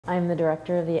I'm the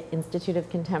director of the Institute of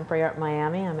Contemporary Art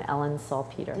Miami. I'm Ellen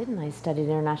Salpeter. I studied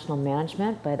international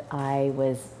management, but I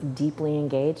was deeply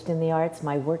engaged in the arts.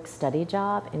 My work-study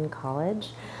job in college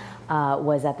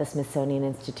was at the Smithsonian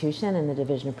Institution in the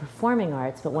Division of Performing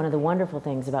Arts, but one of the wonderful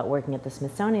things about working at the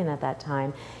Smithsonian at that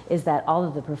time is that all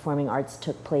of the performing arts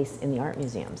took place in the art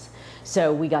museums.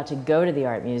 So we got to go to the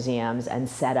art museums and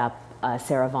set up a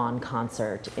Sarah Vaughan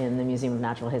concert in the Museum of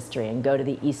Natural History and go to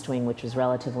the East Wing, which was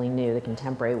relatively new, the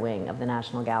contemporary wing of the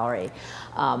National Gallery,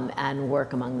 and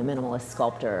work among the minimalist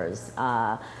sculptors.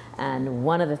 And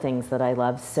one of the things that I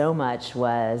loved so much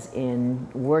was in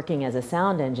working as a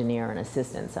sound engineer, an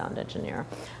assistant sound engineer,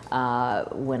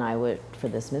 when I worked for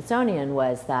the Smithsonian,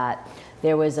 was that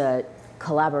there was a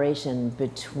collaboration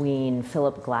between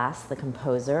Philip Glass, the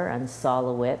composer, and Saul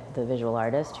LeWitt, the visual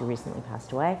artist who recently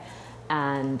passed away,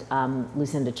 and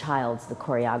Lucinda Childs, the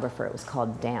choreographer. It was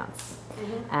called Dance.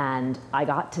 And I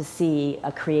got to see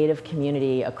a creative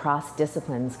community across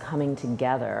disciplines coming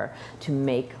together to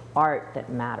make art that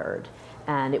mattered.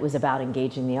 And it was about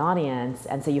engaging the audience.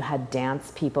 And so you had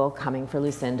dance people coming for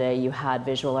Lucinda, you had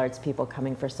visual arts people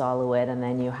coming for Saul LeWitt, and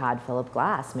then you had Philip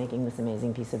Glass making this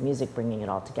amazing piece of music, bringing it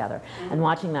all together. And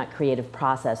watching that creative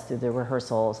process through the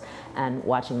rehearsals and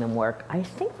watching them work, I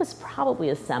think was probably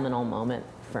a seminal moment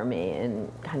for me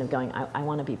in kind of going, I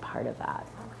want to be part of that.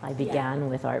 I began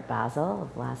with Art Basel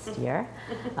of last year,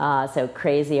 so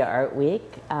crazy Art Week.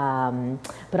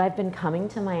 But I've been coming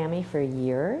to Miami for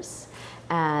years,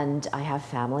 and I have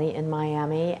family in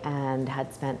Miami and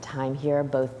had spent time here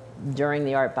both during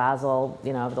the Art Basel,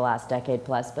 over the last decade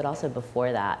plus, but also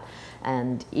before that.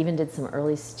 And even did some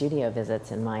early studio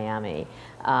visits in Miami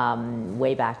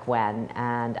way back when.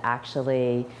 And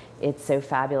actually, it's so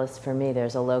fabulous for me.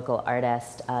 There's a local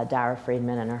artist, Dara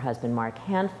Friedman, and her husband, Mark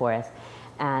Hanforth.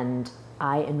 And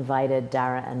I invited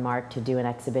Dara and Mark to do an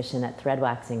exhibition at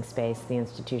Threadwaxing Space, the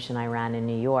institution I ran in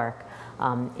New York,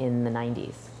 in the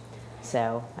 90s.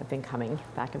 So I've been coming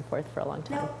back and forth for a long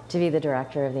time. To be the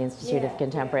director of the Institute of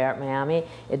Contemporary Art Miami,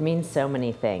 it means so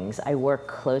many things. I work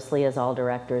closely, as all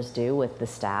directors do, with the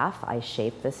staff. I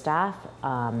shape the staff.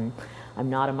 I'm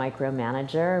not a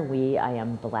micromanager. I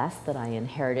am blessed that I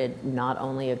inherited not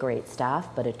only a great staff,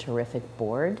 but a terrific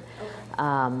board.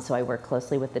 So I work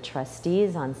closely with the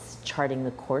trustees on charting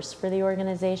the course for the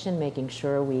organization, making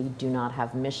sure we do not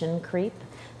have mission creep,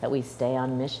 that we stay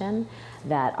on mission,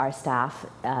 that our staff,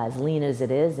 as lean as it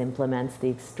is, implements the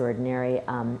extraordinary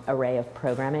array of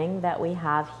programming that we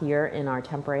have here in our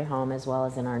temporary home as well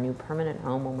as in our new permanent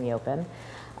home when we open.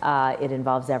 It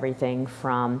involves everything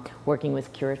from working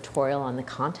with curatorial on the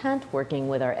content, working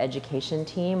with our education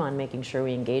team on making sure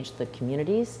we engage the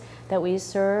communities that we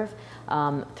serve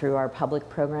through our public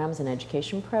programs and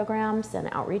education programs and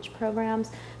outreach programs,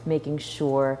 making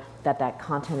sure that that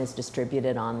content is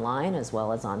distributed online as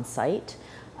well as on site.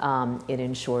 It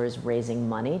ensures raising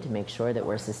money to make sure that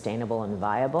we're sustainable and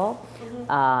viable.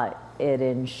 It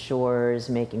ensures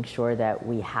making sure that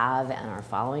we have and are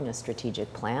following a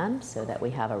strategic plan so that we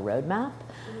have a roadmap.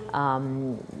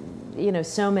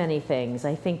 So many things.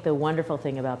 I think the wonderful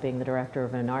thing about being the director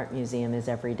of an art museum is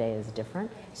every day is different.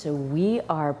 So we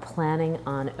are planning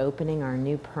on opening our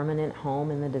new permanent home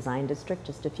in the Design District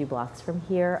just a few blocks from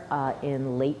here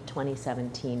in late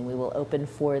 2017. We will open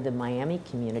for the Miami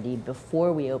community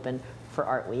before we open for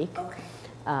Art Week.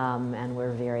 And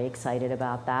we're very excited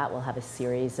about that. We'll have a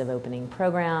series of opening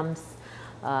programs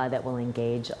that will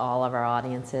engage all of our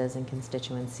audiences and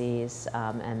constituencies,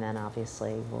 and then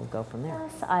obviously we'll go from there.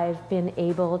 I've been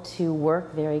able to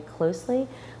work very closely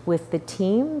with the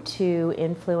team to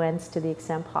influence, to the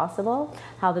extent possible,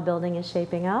 how the building is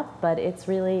shaping up, but it's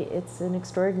an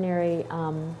extraordinary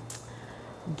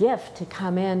gift to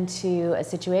come into a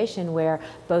situation where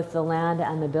both the land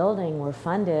and the building were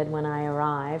funded when I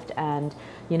arrived, and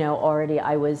already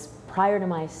prior to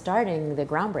my starting, the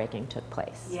groundbreaking took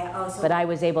place. But I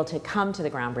was able to come to the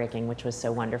groundbreaking, which was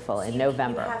so wonderful, in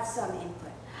November. You have some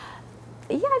input.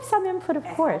 Yeah, I have some input, of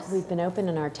course. We've been open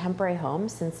in our temporary home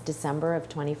since December of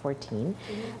 2014,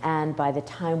 and by the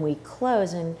time we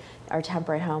close in our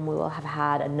temporary home, we will have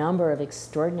had a number of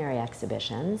extraordinary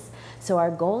exhibitions. So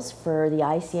our goals for the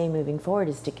ICA moving forward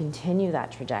is to continue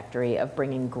that trajectory of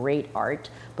bringing great art,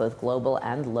 both global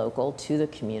and local, to the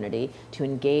community, to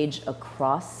engage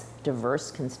across diverse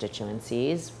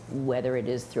constituencies, whether it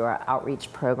is through our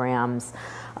outreach programs.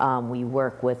 We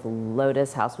work with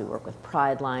Lotus House, we work with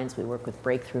Pride Lines, we work with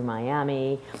Breakthrough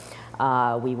Miami.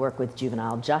 We work with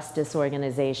juvenile justice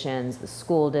organizations, the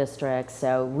school districts,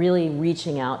 so really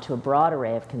reaching out to a broad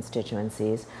array of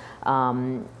constituencies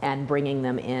and bringing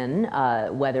them in,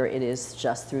 whether it is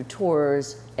just through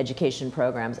tours, education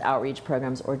programs, outreach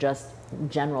programs, or just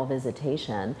general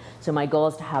visitation. So my goal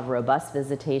is to have robust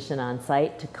visitation on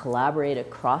site, to collaborate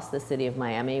across the city of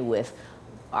Miami with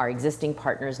our existing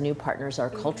partners, new partners, our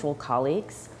cultural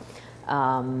colleagues,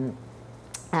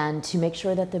 and to make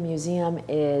sure that the museum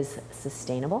is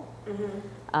sustainable,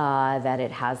 that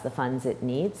it has the funds it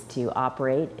needs to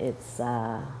operate its,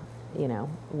 you know,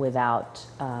 without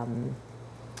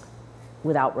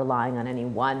relying on any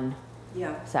one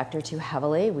sector too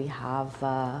heavily. We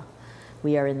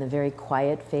are in the very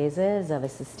quiet phases of a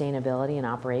sustainability and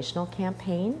operational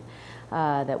campaign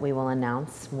that we will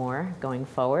announce more going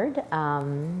forward,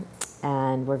 and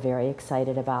we're very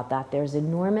excited about that. There's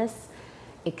enormous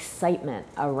excitement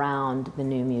around the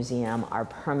new museum, our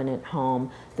permanent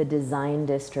home, the design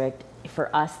district.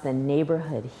 For us, the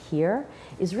neighborhood here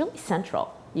is really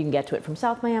central. You can get to it from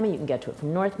South Miami, you can get to it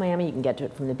from North Miami, you can get to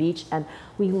it from the beach. And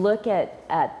we look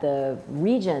at the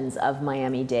regions of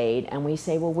Miami-Dade and we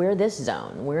say, well, we're this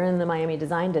zone. We're in the Miami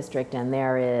Design District, and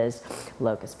there is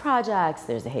Locust Projects,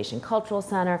 there's the Haitian Cultural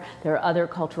Center, there are other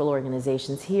cultural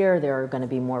organizations here, there are going to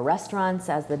be more restaurants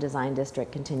as the Design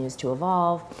District continues to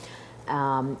evolve.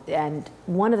 And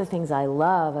one of the things I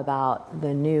love about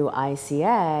the new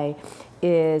ICA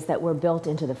is that we're built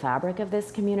into the fabric of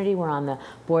this community. We're on the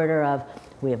border of,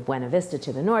 we have Buena Vista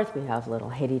to the north, we have Little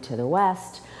Haiti to the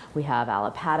west, we have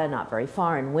Alapata not very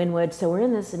far, and Wynwood. So we're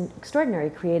in this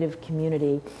extraordinary creative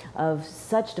community of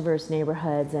such diverse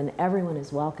neighborhoods, and everyone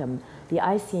is welcome. The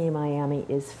ICA Miami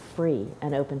is free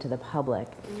and open to the public,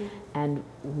 and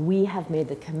we have made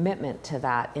the commitment to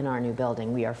that in our new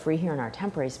building. We are free here in our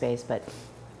temporary space, but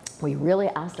we really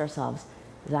asked ourselves,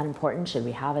 is that important? Should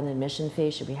we have an admission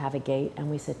fee? Should we have a gate? And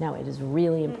we said, no, it is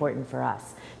really important for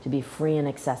us to be free and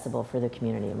accessible for the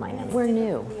community of Miami. We're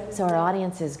new, so our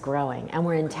audience is growing, and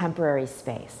we're in temporary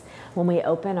space. When we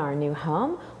open our new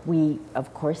home, we,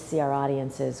 of course, see our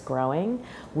audiences growing.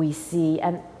 We see,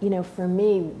 and you know, for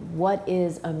me, what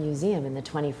is a museum in the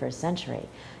 21st century?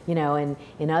 You know,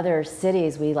 in other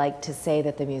cities, we like to say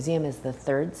that the museum is the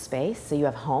third space. So you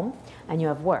have home and you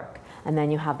have work, and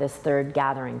then you have this third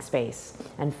gathering space.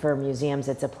 And for museums,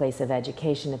 it's a place of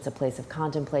education, it's a place of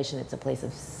contemplation, it's a place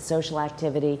of social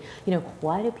activity. You know,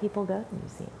 why do people go to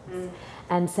museums?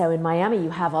 And so in Miami, you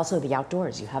have also the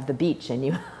outdoors, you have the beach, and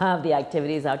you have the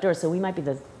activities outdoors. So we might be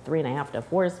the 3.5 to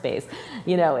 4 space,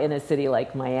 you know, in a city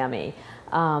like Miami.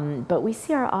 But we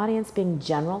see our audience being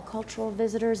general cultural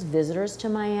visitors, visitors to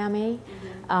Miami,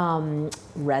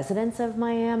 residents of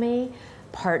Miami,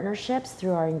 partnerships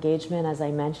through our engagement, as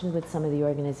I mentioned, with some of the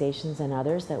organizations and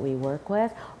others that we work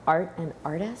with, art and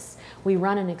artists. We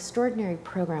run an extraordinary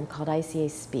program called ICA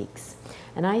Speaks.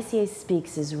 And ICA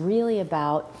Speaks is really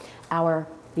about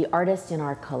the artists in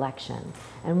our collection.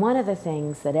 And one of the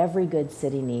things that every good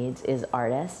city needs is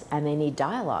artists, and they need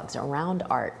dialogues around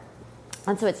art.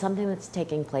 And so it's something that's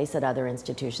taking place at other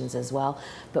institutions as well.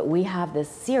 But we have this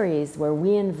series where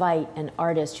we invite an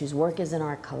artist whose work is in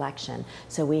our collection.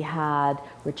 So we had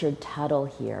Richard Tuttle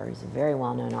here, he's a very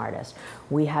well-known artist.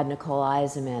 We had Nicole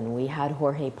Eisenman, we had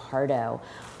Jorge Pardo.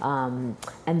 And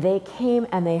they came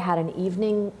and they had an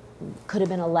evening, could have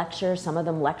been a lecture. Some of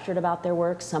them lectured about their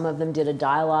work. Some of them did a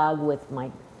dialogue with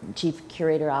my chief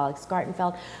curator, Alex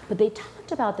Gartenfeld, but they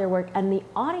talked about their work, and the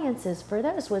audiences for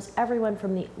those was everyone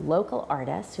from the local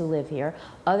artists who live here,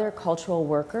 other cultural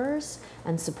workers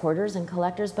and supporters and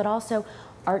collectors, but also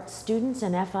art students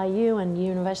and FIU and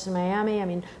University of Miami, I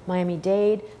mean,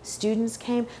 Miami-Dade, students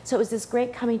came. So it was this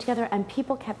great coming together, and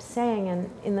people kept saying, and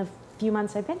in the few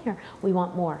months I've been here, we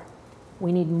want more.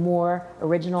 We need more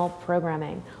original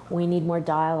programming. We need more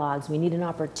dialogues. We need an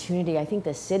opportunity. I think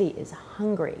the city is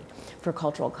hungry for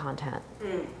cultural content.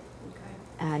 Okay.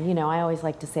 And you know, I always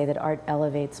like to say that art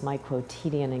elevates my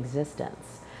quotidian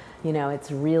existence. You know, it's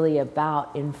really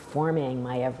about informing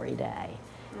my everyday.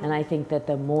 And I think that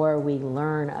the more we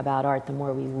learn about art, the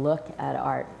more we look at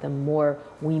art, the more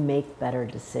we make better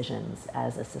decisions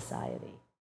as a society.